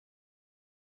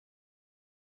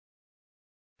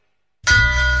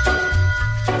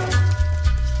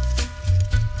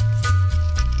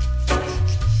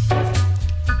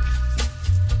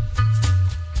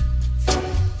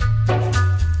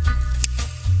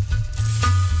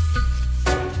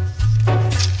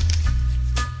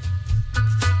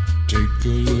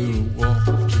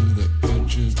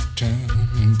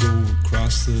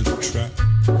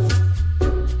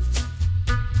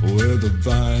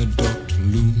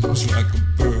sounds like a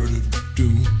bird of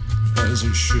doom as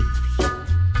it ships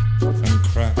and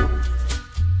cracks.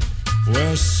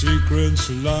 Where secrets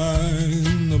lie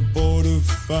in the border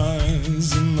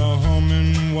fires and the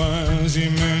humming wires.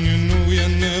 Yeah, man, you know you're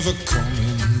never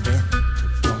coming back.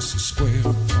 Past the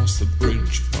square, past the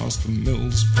bridge, past the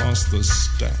mills, past the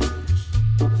stacks.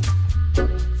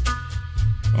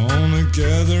 On a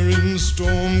gathering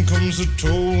storm comes a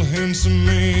tall, handsome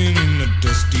man in a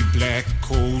dusty black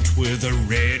coat with a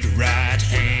red right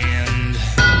hand.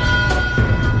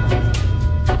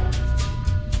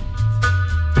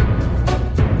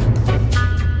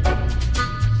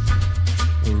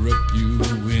 Wrap you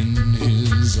in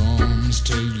his arms,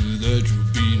 tell you that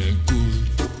you've been a good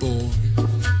boy.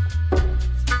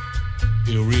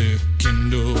 He'll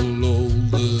rekindle all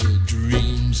the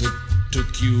dreams that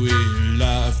took you a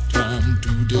lifetime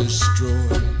to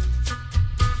destroy.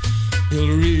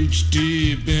 He'll reach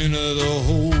deep into the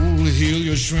hole, heal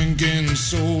your shrinking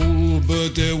soul,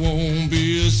 but there won't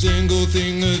be a single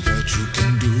thing that you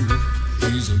can do.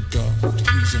 He's a god,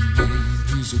 he's a man,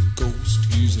 he's a ghost,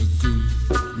 he's a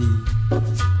guru.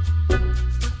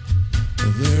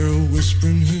 They're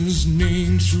whispering his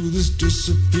name through this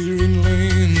disappearing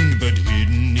land, but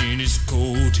hidden in his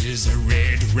coat is a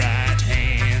red right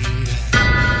hand.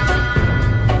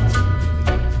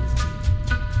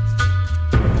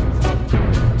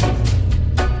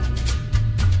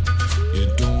 You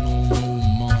don't owe no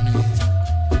money,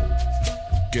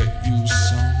 get you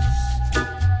some.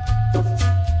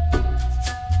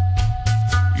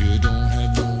 You don't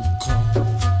have no car,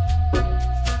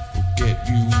 get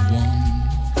you one.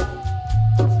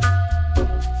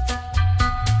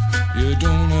 You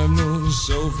don't have no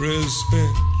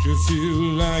self-respect, you feel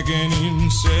like an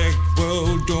insect.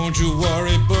 Well, don't you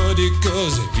worry, buddy,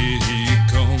 cause here he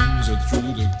comes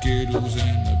through the ghettos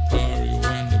and the barrio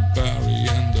and the barry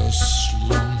and the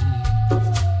slum.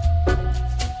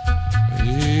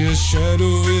 His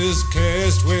shadow is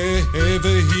cast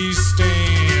wherever he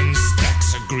stands,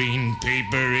 stacks of green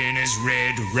paper in his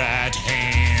red right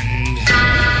hand.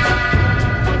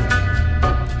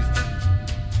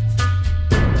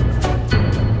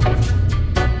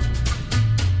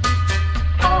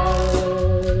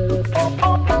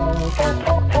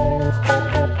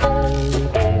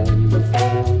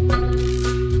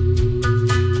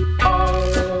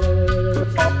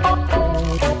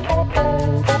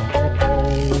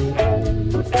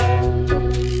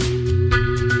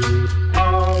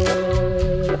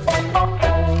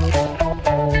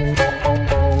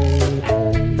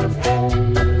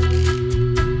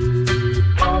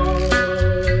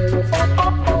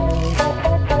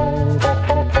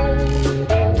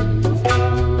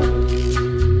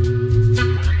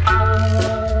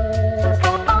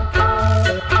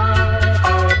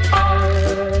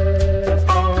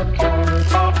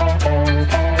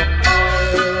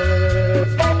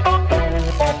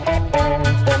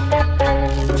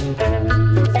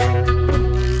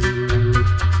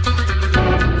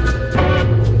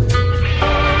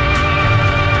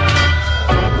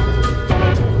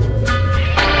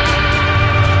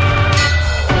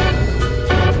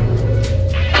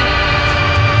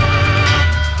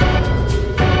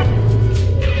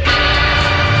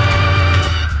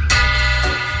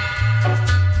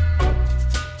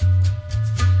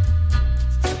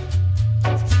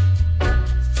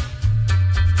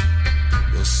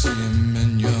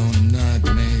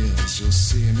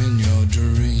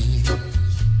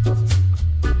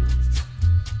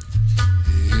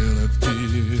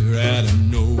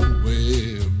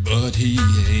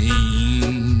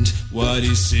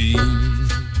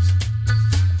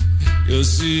 You'll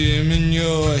see him in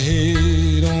your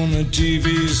head on the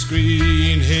TV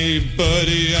screen. Hey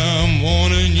buddy, I'm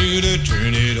warning you to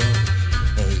turn it off.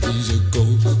 He's a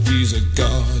ghost, he's a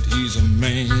god, he's a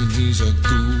man, he's a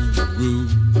guru.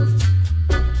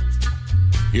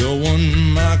 You're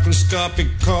one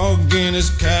microscopic cog in his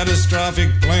catastrophic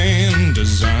plan,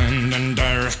 designed